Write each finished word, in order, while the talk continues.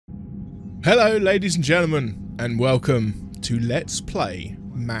Hello ladies and gentlemen, and welcome to Let's Play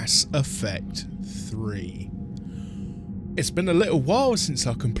Mass Effect 3. It's been a little while since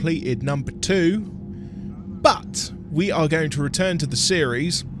I completed number 2, but we are going to return to the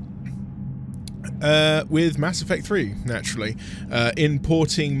series with Mass Effect 3, naturally.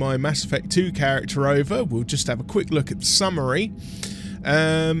 Importing my Mass Effect 2 character over, we'll just have a quick look at the summary.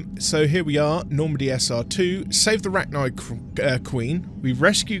 So here we are, Normandy SR2, save the Rachni Queen, we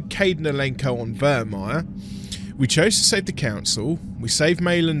rescued Cayde and Alenko on Virmire, we chose to save the Council, we saved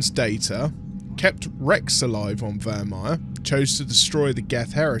Malin's data, kept Rex alive on Virmire, chose to destroy the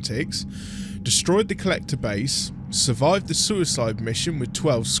Geth heretics, destroyed the Collector base, survived the suicide mission with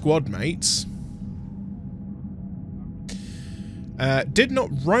 12 squad mates, did not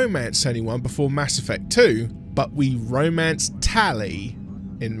romance anyone before Mass Effect 2, but we romanced Tali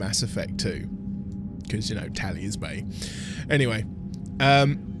in Mass Effect 2. Because, you know, Tali is bae. Anyway,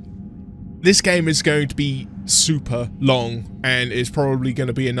 this game is going to be super long, and it's probably going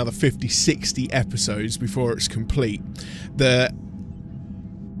to be another 50-60 episodes before it's complete.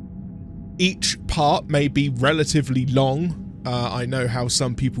 Each part may be relatively long. I know how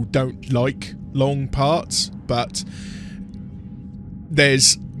some people don't like long parts, but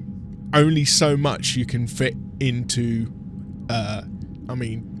there's only so much you can fit into,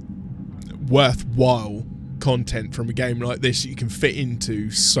 worthwhile content from a game like this. You can fit into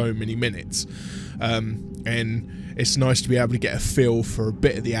so many minutes, and it's nice to be able to get a feel for a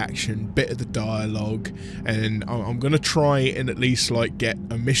bit of the action, bit of the dialogue, and I'm going to try and at least like get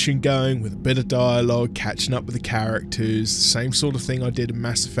a mission going with a bit of dialogue, catching up with the characters, the same sort of thing I did in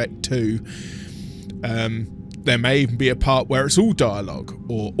Mass Effect 2. There may even be a part where it's all dialogue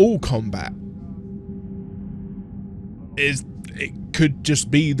or all combat. It could just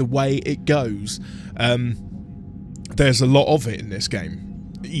be the way it goes. There's a lot of it in this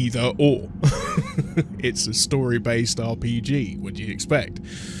game. Either or. It's a story-based RPG. What do you expect?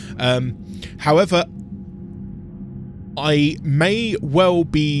 However, I may well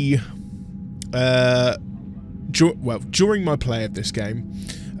be... during my play of this game,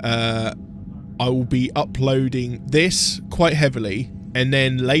 I will be uploading this quite heavily, and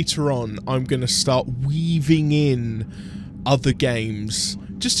then later on I'm going to start weaving in other games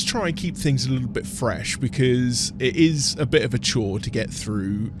just to try and keep things a little bit fresh, because it is a bit of a chore to get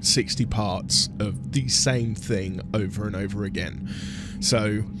through 60 parts of the same thing over and over again.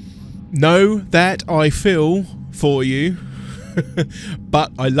 So know that I feel for you.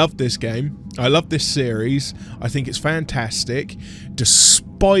 But I love this game. I love this series. I think it's fantastic.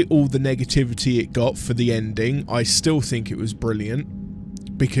 Despite all the negativity it got for the ending, I still think it was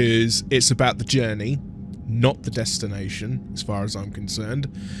brilliant, because it's about the journey, not the destination, as far as I'm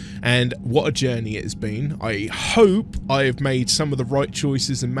concerned. And what a journey it has been. I hope I have made some of the right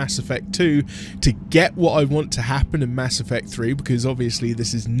choices in Mass Effect 2 to get what I want to happen in Mass Effect 3, because obviously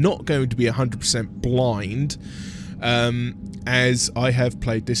this is not going to be 100% blind. As I have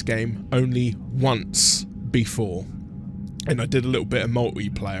played this game only once before, and I did a little bit of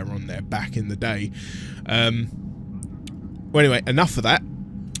multiplayer on there back in the day. Well, anyway, enough of that.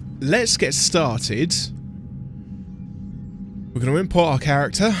 Let's get started. We're going to import our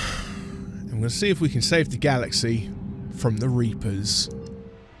character, and we're going to see if we can save the galaxy from the Reapers.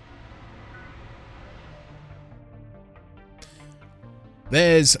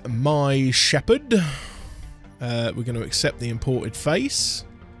 There's my Shepard. We're going to accept the imported face.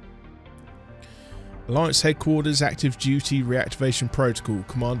 Alliance Headquarters, Active Duty, Reactivation Protocol,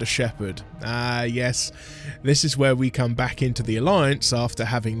 Commander Shepard. Ah, yes. This is where we come back into the Alliance after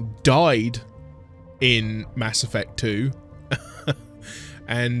having died in Mass Effect 2.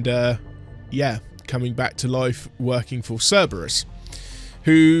 And, yeah, coming back to life working for Cerberus,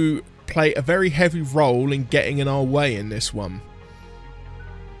 who play a very heavy role in getting in our way in this one.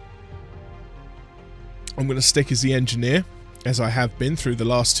 I'm going to stick as the engineer, as I have been through the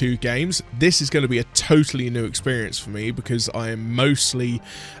last 2 games. This is going to be a totally new experience for me, because I am mostly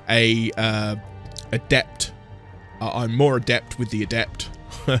a adept. I'm more adept with the adept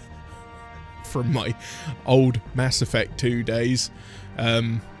from my old Mass Effect 2 days.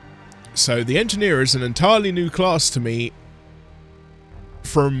 So the engineer is an entirely new class to me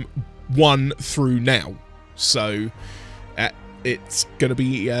from 1 through now. So it's going to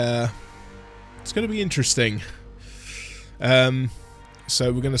be... it's going to be interesting. So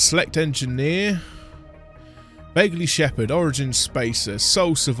we're going to select engineer. Vaguely Shepard, origin spacer,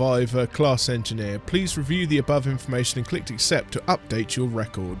 sole survivor, class engineer. Please review the above information and click accept to update your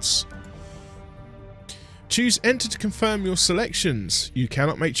records. Choose enter to confirm your selections. You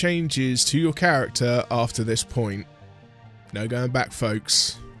cannot make changes to your character after this point. No going back,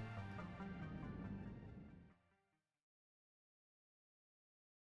 folks.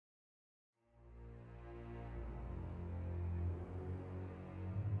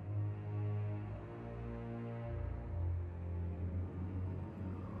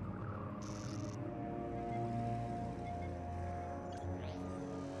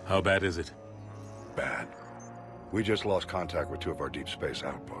 How bad is it? Bad. We just lost contact with 2 of our deep space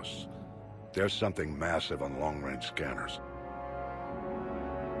outposts. There's something massive on long-range scanners.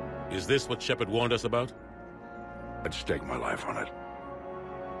 Is this what Shepard warned us about? I'd stake my life on it.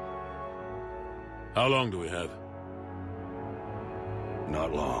 How long do we have?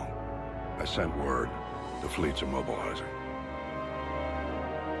 Not long. I sent word. The fleet's immobilizing.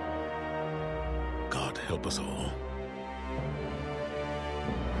 God help us all.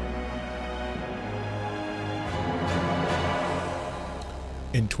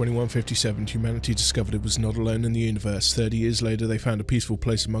 In 2157, humanity discovered it was not alone in the universe. 30 years later, they found a peaceful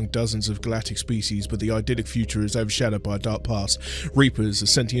place among dozens of galactic species, but the idyllic future is overshadowed by a dark past. Reapers, a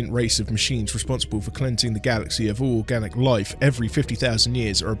sentient race of machines responsible for cleansing the galaxy of all organic life every 50,000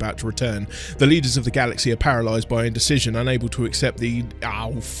 years, are about to return. The leaders of the galaxy are paralyzed by indecision, unable to accept the...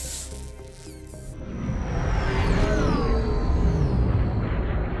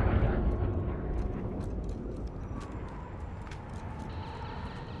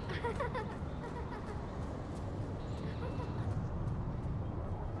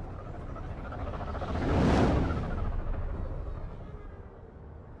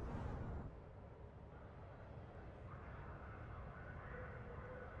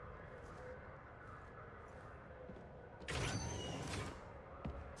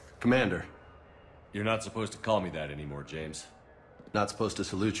 Commander. You're not supposed to call me that anymore, James. Not supposed to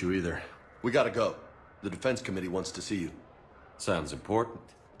salute you either. We gotta go. The Defense Committee wants to see you. Sounds important.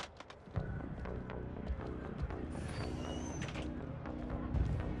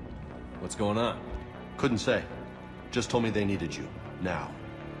 What's going on? Couldn't say. Just told me they needed you. Now.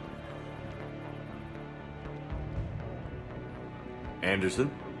 Anderson?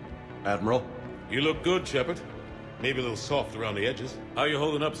 Admiral? You look good, Shepard. Maybe a little soft around the edges. How are you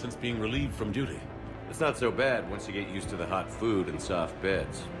holding up since being relieved from duty? It's not so bad once you get used to the hot food and soft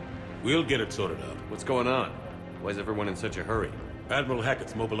beds. We'll get it sorted out. What's going on? Why is everyone in such a hurry? Admiral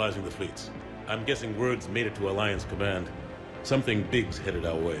Hackett's mobilizing the fleets. I'm guessing word's made it to Alliance Command. Something big's headed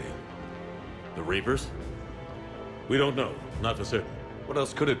our way. The Reapers? We don't know. Not for certain. What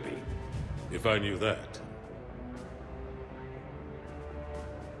else could it be? If I knew that.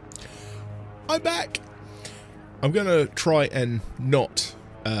 I'm back! I'm gonna try and not,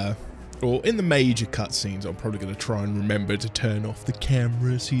 or in the major cutscenes, I'm probably gonna try and remember to turn off the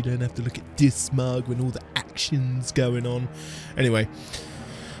camera so you don't have to look at this mug when all the action's going on. Anyway,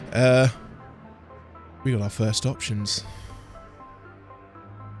 we got our first options.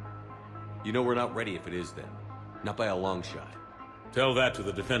 You know we're not ready if it is then. Not by a long shot. Tell that to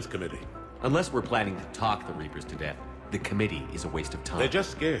the Defense Committee. Unless we're planning to talk the Reapers to death, the committee is a waste of time. They're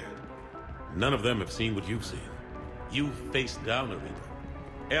just scared. None of them have seen what you've seen. You faced down a Reaper.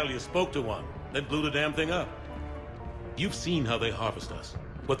 Hell, you spoke to one, then blew the damn thing up. You've seen how they harvest us,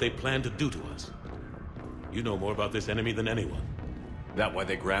 what they plan to do to us. You know more about this enemy than anyone. That why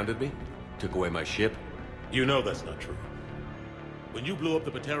they grounded me? Took away my ship? You know that's not true. When you blew up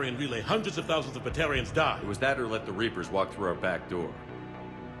the Batarian relay, hundreds of thousands of Batarians died. It was that or let the Reapers walk through our back door.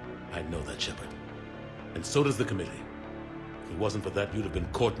 I know that, Shepard. And so does the committee. If it wasn't for that, you'd have been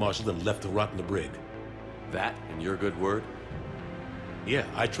court-martialed and left to rot in the brig. That and your good word? Yeah,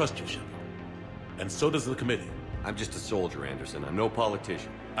 I trust you, Shepard. And so does the committee. I'm just a soldier, Anderson. I'm no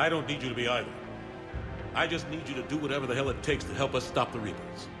politician. I don't need you to be either. I just need you to do whatever the hell it takes to help us stop the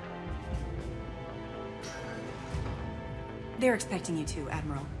Reapers. They're expecting you to,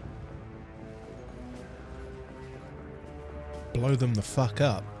 Admiral. Blow them the fuck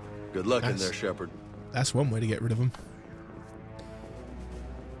up. Good luck in there, Shepard. That's one way to get rid of them.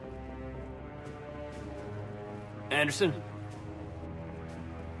 Anderson?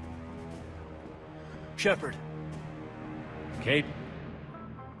 Shepard? Kate?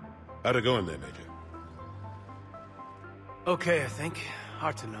 How'd it go in there, Major? Okay, I think.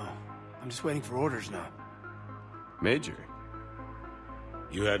 Hard to know. I'm just waiting for orders now. Major?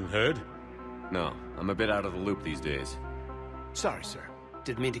 You hadn't heard? No, I'm a bit out of the loop these days. Sorry, sir.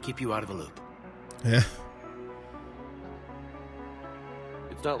 Didn't mean to keep you out of the loop. Yeah.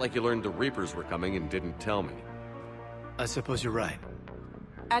 It's not like you learned the Reapers were coming and didn't tell me. I suppose you're right.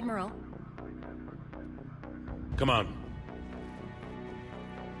 Admiral? Come on.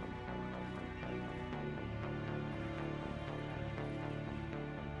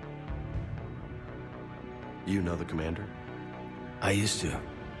 You know the commander? I used to.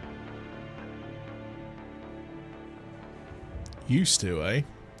 Used to, eh?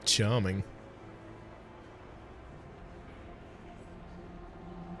 Charming.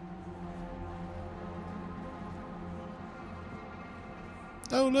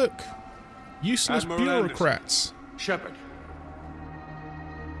 Oh, look. Useless Admiral bureaucrats. Shepard.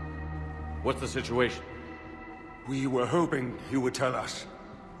 What's the situation? We were hoping you would tell us.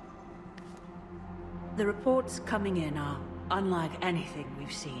 The reports coming in are unlike anything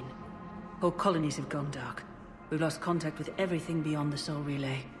we've seen. Whole colonies have gone dark. We've lost contact with everything beyond the Soul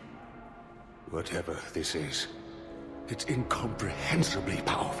Relay. Whatever this is, it's incomprehensibly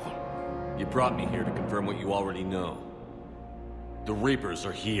powerful. You brought me here to confirm what you already know. The Reapers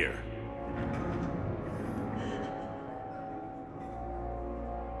are here.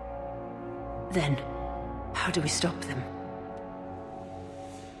 Then, how do we stop them?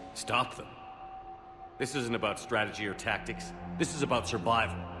 Stop them? This isn't about strategy or tactics. This is about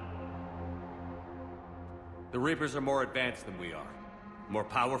survival. The Reapers are more advanced than we are. More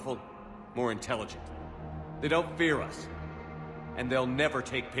powerful, more intelligent. They don't fear us. And they'll never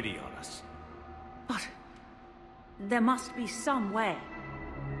take pity on us. But there must be some way.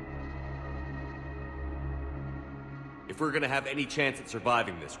 If we're gonna have any chance at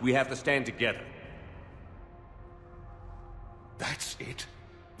surviving this, we have to stand together. That's it?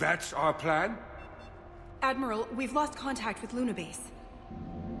 That's our plan? Admiral, we've lost contact with Luna Base.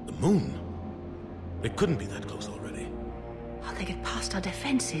 The moon? It couldn't be that close already. How'd they get past our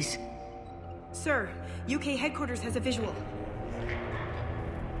defenses? Sir, UK headquarters has a visual.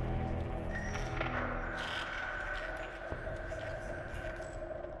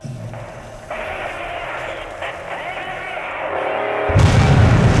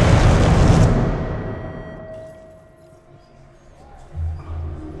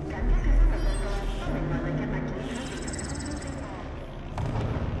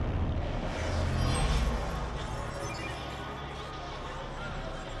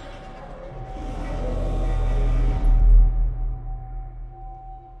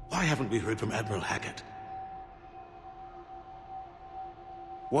 Why haven't we heard from Admiral Hackett?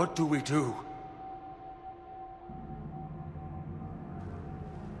 What do we do?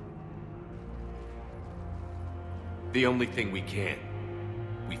 The only thing we can.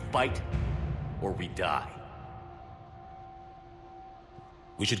 We fight, or we die.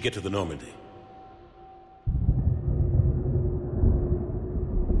 We should get to the Normandy.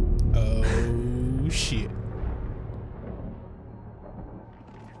 Oh, shit.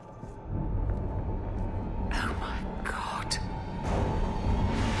 Oh my god.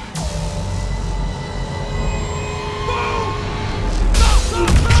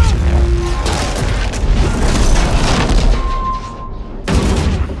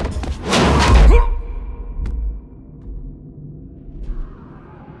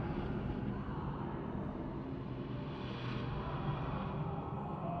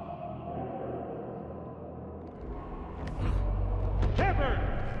 Shepard!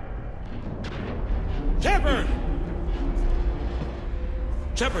 Shepard!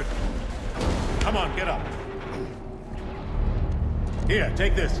 Shepard! Come on, get up. Here,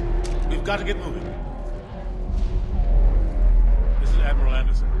 take this. We've got to get moving. This is Admiral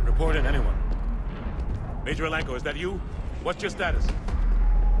Anderson. Report in, anyone. Major Alanko, is that you? What's your status?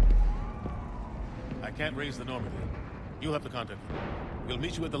 I can't raise the Normandy. You'll have to contact me. We'll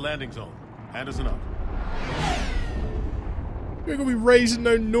meet you at the landing zone. Anderson out. We're gonna be raising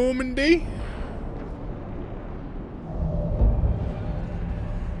no Normandy.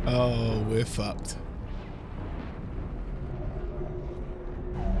 Oh, we're fucked.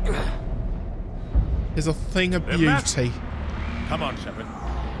 There's a thing of beauty. Come on, Shepard.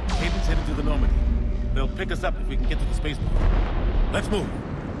 Hayden's heading to the Normandy. They'll pick us up if we can get to the spaceport. Let's move.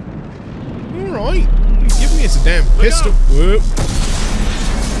 Alright. Give me a damn pistol. Whoop.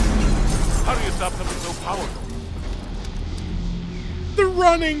 How do you stop something so powerful? The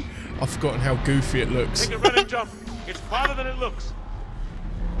running. I've forgotten how goofy it looks. Take a running jump. It's farther than it looks.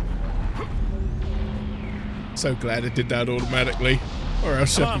 So glad it did that automatically. Or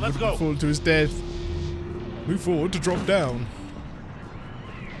else Come on, Shepard let's would have go. fallen to his death. Move forward to drop down.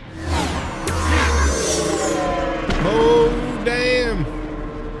 Oh, damn.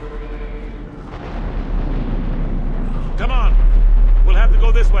 Come on. We'll have to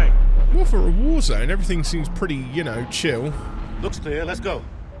go this way. Well, for a war zone, everything seems pretty, you know, chill. Looks clear. Let's go.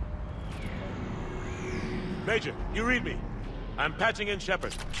 Major, you read me. I'm patching in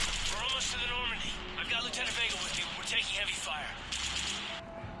Shepard. We're almost to the Normandy. I've got Lieutenant Vega with you. We're taking heavy fire.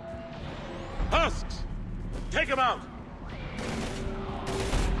 Husks! Take him out.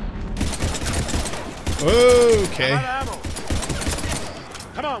 Okay. I'm out of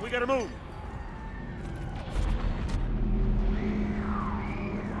ammo. Come on, we gotta move.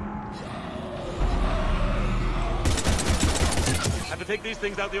 Have to take these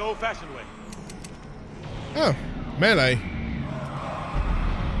things out the old-fashioned way. Oh, melee.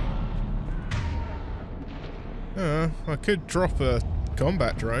 I could drop a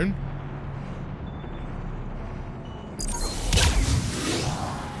combat drone.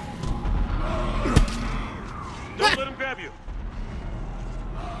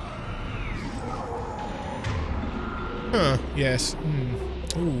 Huh, yes.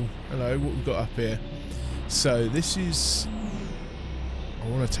 Ooh, hello, what we've got up here? So, this is... I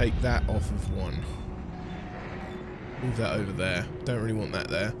want to take that off of one. Move that over there. Don't really want that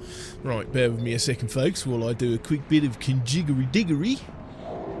there. Right, bear with me a second, folks, while I do a quick bit of conjiggery-diggery.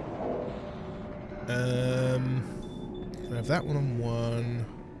 I have that one on one.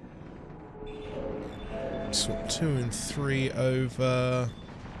 Swap 2 and 3 over.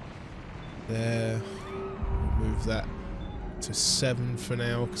 There. Move that to 7 for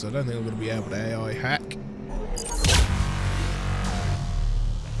now, because I don't think I'm going to be able to AI hack.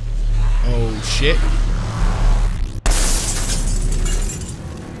 Oh shit.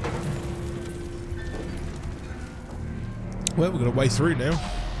 Well, we're going to way through now.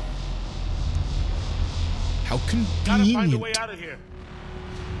 How convenient. Gotta find a way out of here.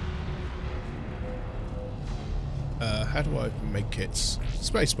 How do I open make kits?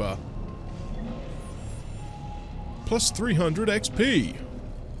 Spacebar. Plus 300 XP.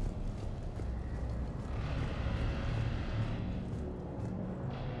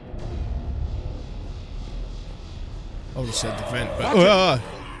 I'll just set the vent, but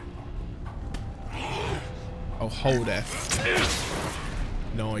oh, hold F.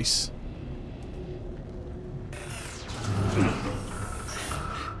 Nice.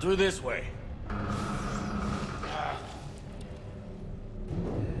 Through this way.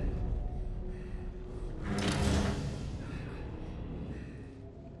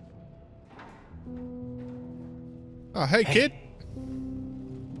 Oh, hey, kid.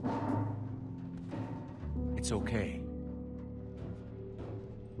 It's okay.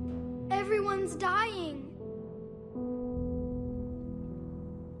 Everyone's dying.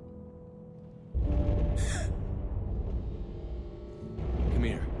 Come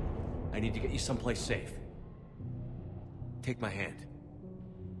here. I need to get you someplace safe. Take my hand.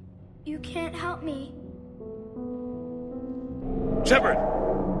 You can't help me. Shepard!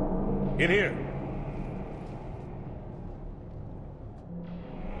 In here.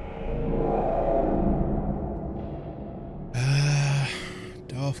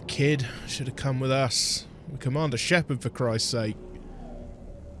 Daft kid. Should have come with us. We Commander Shepard, for Christ's sake.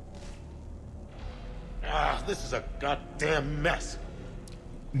 This is a goddamn mess.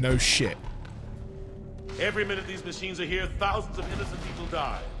 No shit. Every minute these machines are here, thousands of innocent people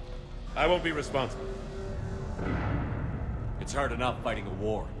die. I won't be responsible. It's hard enough fighting a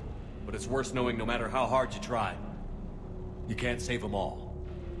war, but it's worse knowing no matter how hard you try, you can't save them all.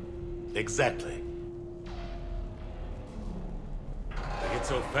 Exactly. They get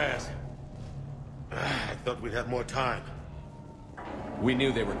so fast. I thought we'd have more time. We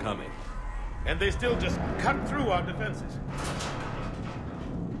knew they were coming. And they still just cut through our defenses.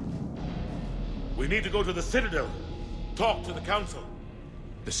 We need to go to the Citadel. Talk to the Council.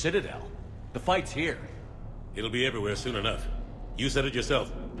 The Citadel? The fight's here. It'll be everywhere soon enough. You said it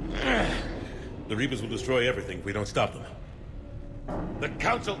yourself. The Reapers will destroy everything if we don't stop them. The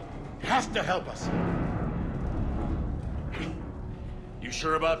Council has to help us. You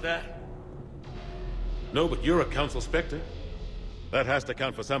sure about that? No, but you're a Council Spectre. That has to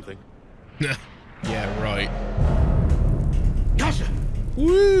count for something. Yeah, right. Gotcha!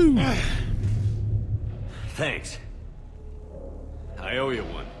 Woo! Thanks. I owe you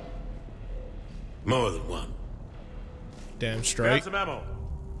one. More than one. Damn Grab straight. some ammo.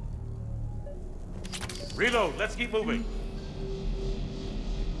 Reload, let's keep moving.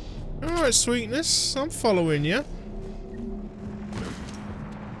 Alright, sweetness. I'm following you.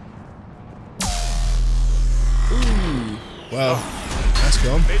 Ooh. Well, that's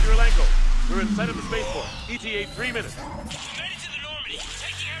gone. Major Elanco, we're inside of the spaceport. ETA 3 minutes. Headed to the Normandy.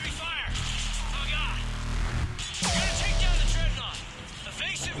 Taking heavy fire. Oh, God. We're gonna take down the Dreadnought.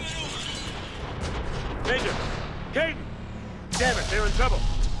 Evasive maneuver. Major! Caden! Damn it, they're in trouble.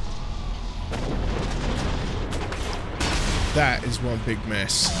 That is one big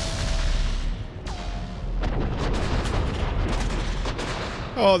mess.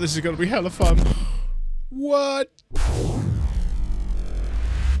 Oh, this is going to be hella fun. What?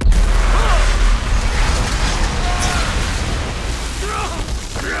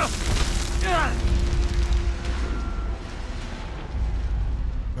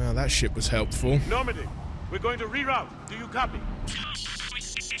 Well, that shit was helpful. Normandy, we're going to reroute. Do you copy?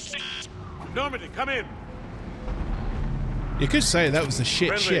 Normandy, come in. You could say that was a shit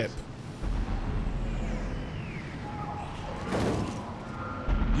Friendlies. ship.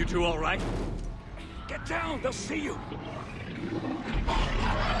 You two all right? Get down, they'll see you.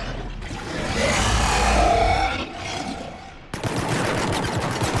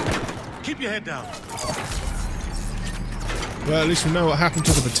 Keep your head down. Well, at least we know what happened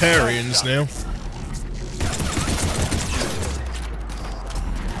to the Batarians now.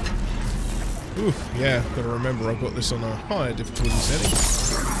 Ooh, yeah, gotta remember I've got this on a higher difficulty setting.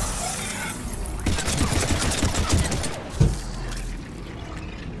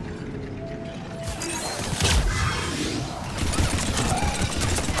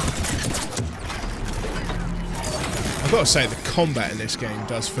 I've got to say, the combat in this game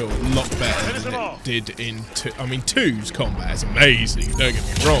does feel a lot better than it did in 2. I mean, 2's combat is amazing, don't get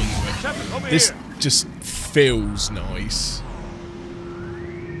me wrong, but this just feels nice.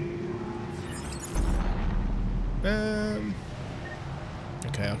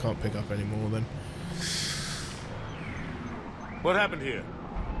 Okay, I can't pick up any more then. What happened here?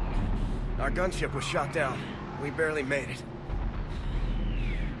 Our gunship was shot down. We barely made it.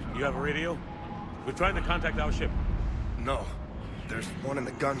 You have a radio? We're trying to contact our ship. No. There's one in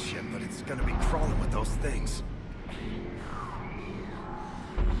the gunship, but it's gonna be crawling with those things.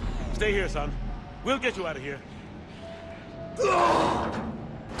 Stay here, son. We'll get you out of here.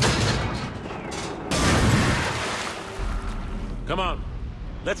 Come on.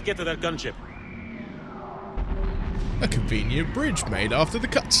 Let's get to that gunship. A convenient bridge made after the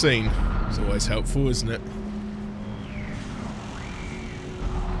cutscene. It's always helpful, isn't it?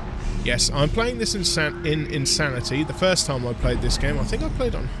 Yes, I'm playing this in Insanity. The first time I played this game, I think I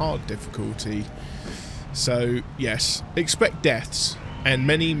played on hard difficulty. So, yes, expect deaths. And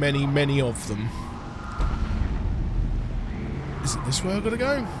many, many, many of them. Is it this way I've got to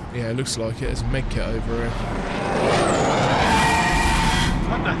go? Yeah, it looks like it. There's a med kit over here.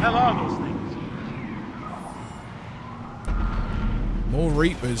 What the hell are those things? More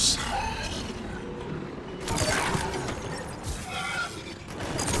Reapers.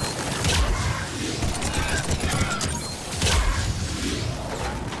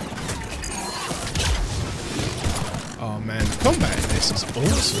 Oh man, the combat in this is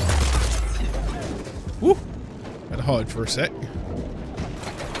awesome. Woo! Had to hide for a sec.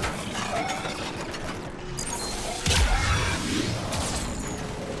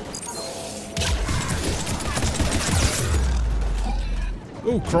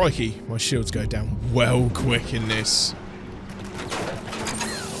 Oh, crikey. My shields go down well quick in this.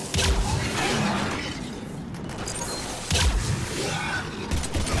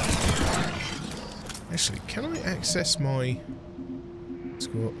 Actually, can I access my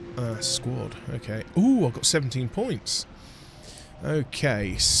squad? Okay. Ooh, I've got 17 points.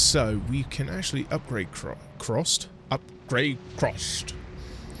 Okay, so we can actually upgrade crossed. Upgrade crossed.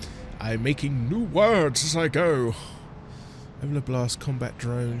 I'm making new words as I go. Overload blast, combat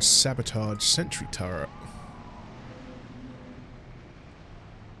drone, sabotage, sentry turret.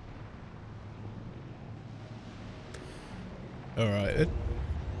 Alright then.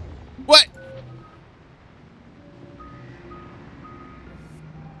 What?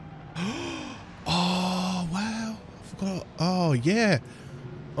 Oh, wow. I forgot. Oh, yeah.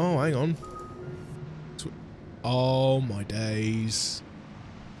 Oh, hang on. Oh, my days.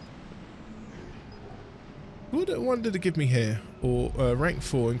 What did it give me here? Or rank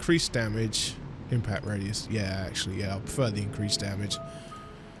 4, increased damage, impact radius. Yeah, actually, yeah, I prefer the increased damage.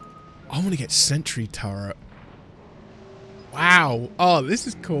 I want to get sentry turret. Wow. Oh, this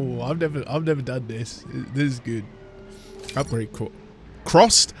is cool. I've never done this. This is good. Upgrade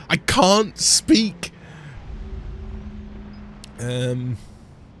crossed. I can't speak. So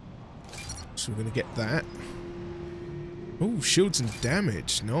we're gonna get that. Oh, shields and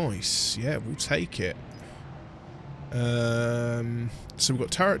damage. Nice. Yeah, we'll take it. So we've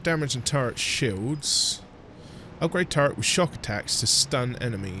got turret damage and turret shields. Upgrade turret with shock attacks to stun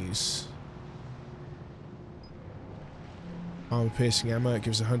enemies. Armor piercing ammo. It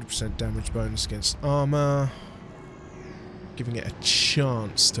gives 100% damage bonus against armor, giving it a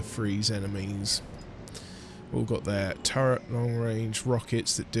chance to freeze enemies. All got there. Turret, long range,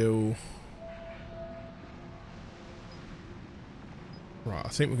 rockets that deal. Right, I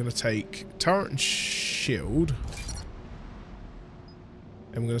think we're going to take turret and shield.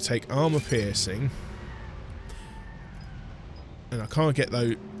 And we're going to take armor piercing. And I can't get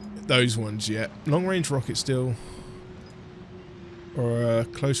those ones yet. Long range rocket still. Or a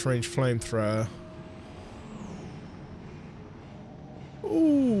close range flamethrower.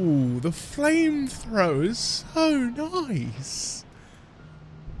 Ooh, the flamethrower is so nice.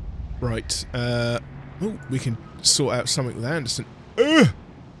 Right. Oh, we can sort out something with Anderson.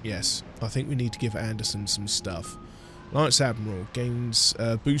 Yes, I think we need to give Anderson some stuff. Lance Admiral gains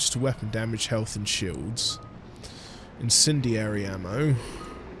boost to weapon damage, health, and shields. Incendiary ammo.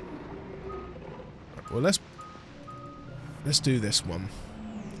 Well, let's do this one.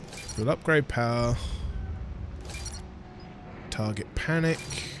 We'll upgrade power. Target panic.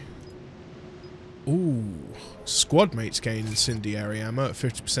 Ooh, squad mates gain incendiary ammo at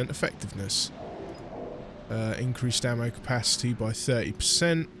 50% effectiveness. Increased ammo capacity by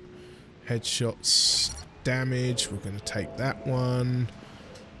 30%. Headshots damage, we're going to take that one.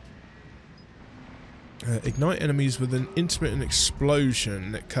 Ignite enemies with an intermittent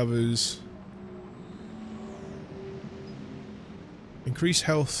explosion that covers... Increase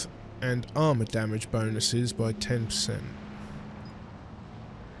health and armor damage bonuses by 10%.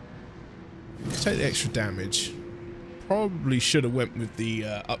 Let's take the extra damage. Probably should have went with the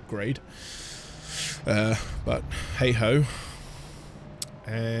upgrade. But hey ho.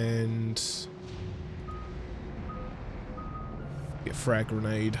 And get frag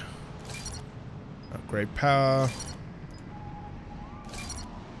grenade. Upgrade power.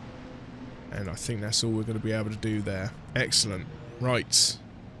 And I think that's all we're going to be able to do there. Excellent. Right.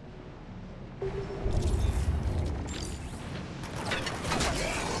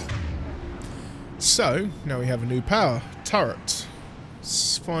 So, now we have a new power. Turret.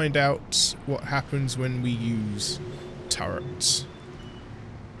 Let's find out what happens when we use turrets.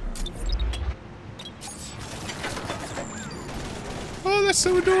 Oh, that's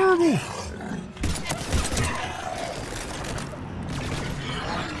so adorable!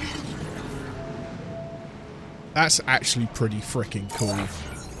 That's actually pretty freaking cool.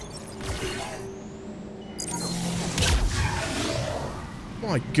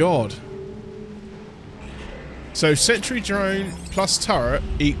 My god. So sentry drone plus turret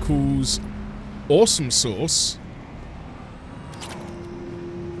equals awesome sauce.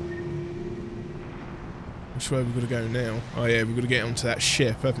 Which way we've got to go now? Oh yeah, we've got to get onto that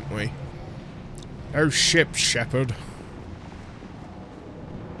ship, haven't we? Oh ship, Shepard.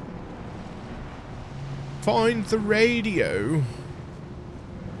 Find the radio.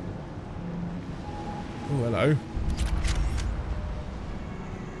 Oh, hello.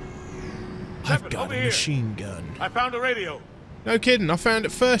 I've got a machine gun. I found a radio. No kidding, I found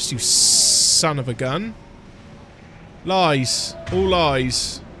it first, you son of a gun. Lies. All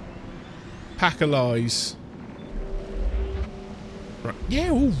lies. Pack of lies. Right.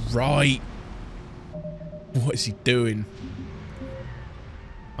 Yeah, all right. What is he doing?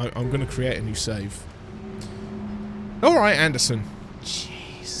 I'm going to create a new save. Alright, Anderson.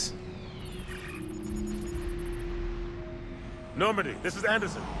 Jeez. Normandy, this is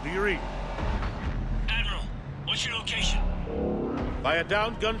Anderson. Do you read? Admiral, what's your location? By a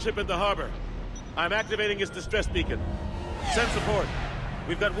downed gunship in the harbor. I'm activating its distress beacon. Send support.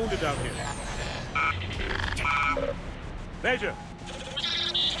 We've got wounded down here. Major!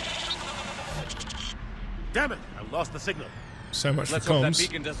 Damn it! I lost the signal. So much Let's for hope that comms.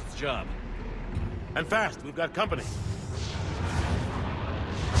 beacon does its job. And fast, we've got company.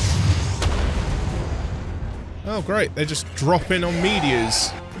 Oh great, they're just dropping on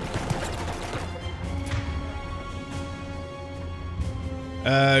meteors.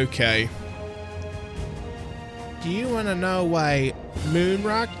 Okay. Do you want to know why moon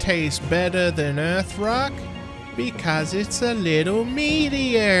rock tastes better than earth rock? Because it's a little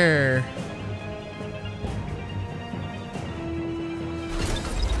meteor.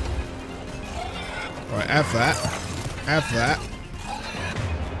 Right, have that. Have that.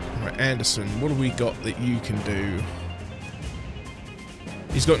 Right, Anderson, what have we got that you can do?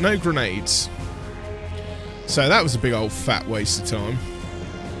 He's got no grenades. So that was a big old fat waste of time.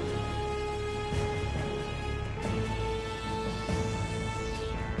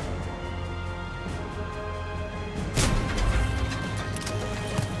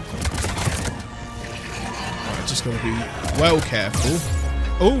 Right, just gotta be well careful.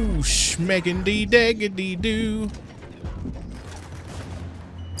 Oh, schmeggedy deggedy doo.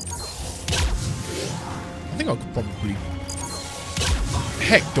 I think I could probably...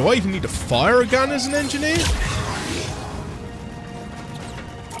 Heck, do I even need to fire a gun as an engineer?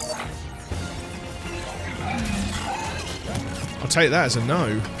 I'll take that as a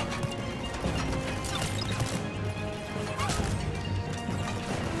no.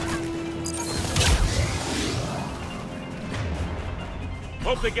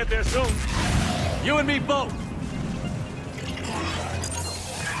 Hope they get there soon. You and me both.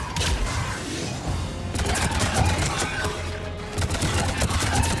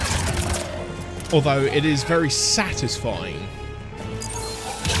 Although it is very satisfying.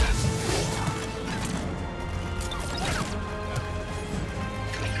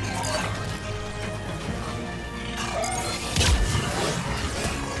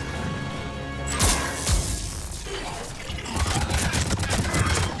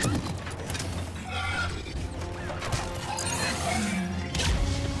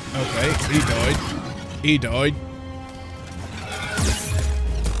 Okay, he died. He died.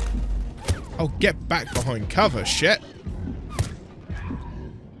 Oh, get back behind cover, shit.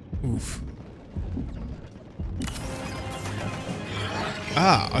 Oof.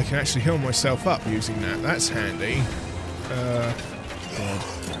 Ah, I can actually heal myself up using that. That's handy. God.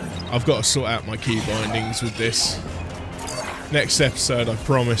 I've got to sort out my key bindings with this. Next episode, I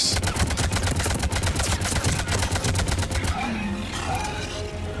promise.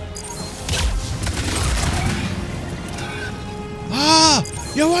 Ah!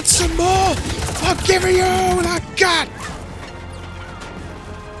 You want some more? I'll give you all I got!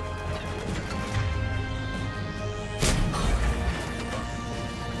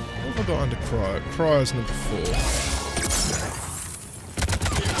 What have I got under cryo? Cryo's number 4.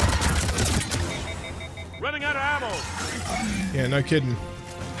 Running out of ammo! Yeah, no kidding.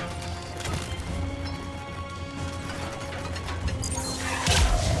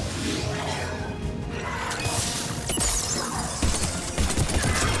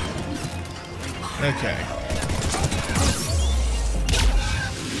 Okay.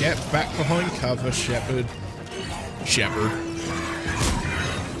 Get back behind cover, Shepard. Shepard.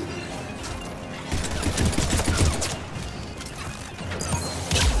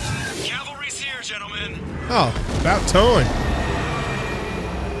 Cavalry's here, gentlemen. Oh, about time.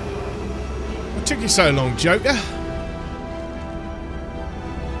 What took you so long, Joker?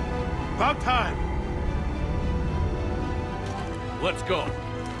 About time. Let's go.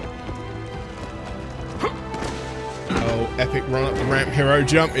 Oh, epic run up the ramp, hero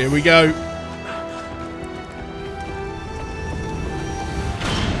jump. Here we go.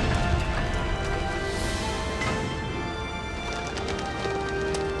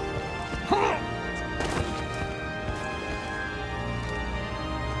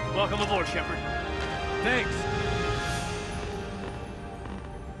 Welcome aboard, Shepard. Thanks.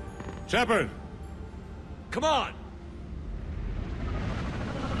 Shepard! Come on!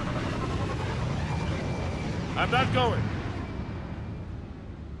 I'm not going.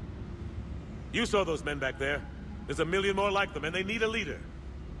 You saw those men back there. There's a million more like them, and they need a leader.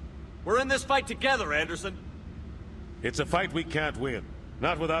 We're in this fight together, Anderson. It's a fight we can't win.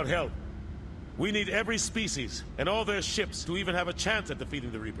 Not without help. We need every species, and all their ships, to even have a chance at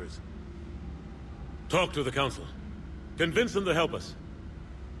defeating the Reapers. Talk to the Council. Convince them to help us.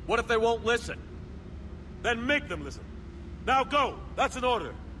 What if they won't listen? Then make them listen. Now go! That's an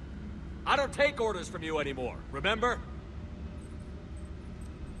order. I don't take orders from you anymore, remember?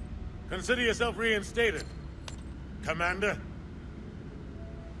 Consider yourself reinstated, Commander.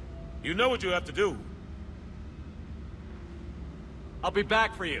 You know what you have to do. I'll be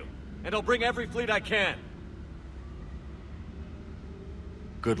back for you, and I'll bring every fleet I can.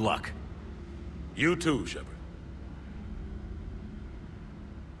 Good luck. You too, Shepard.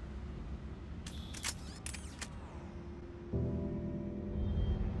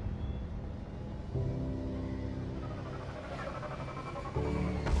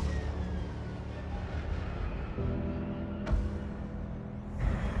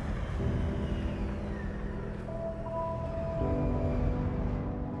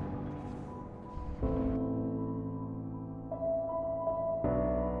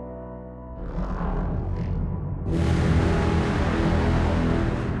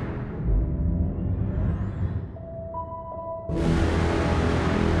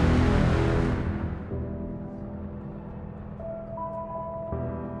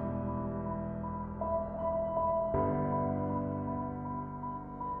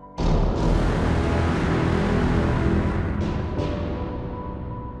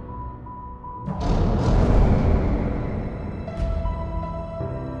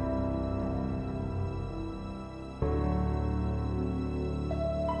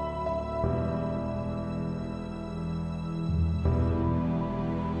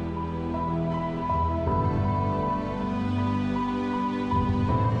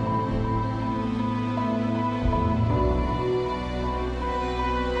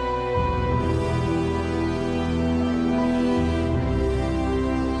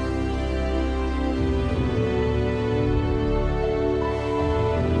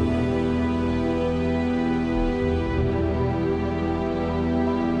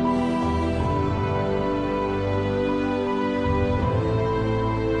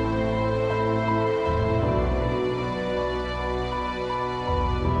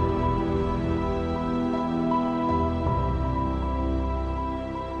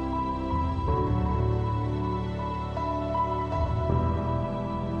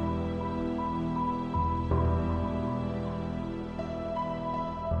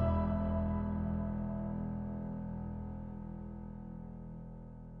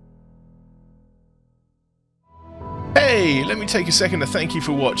 Hey, let me take a second to thank you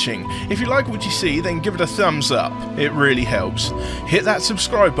for watching. If you like what you see, then give it a thumbs up. It really helps. Hit that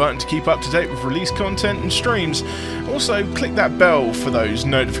subscribe button to keep up to date with release content and streams. Also, click that bell for those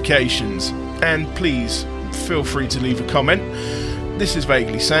notifications. And please, feel free to leave a comment. This is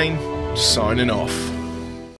VaguelySane, signing off.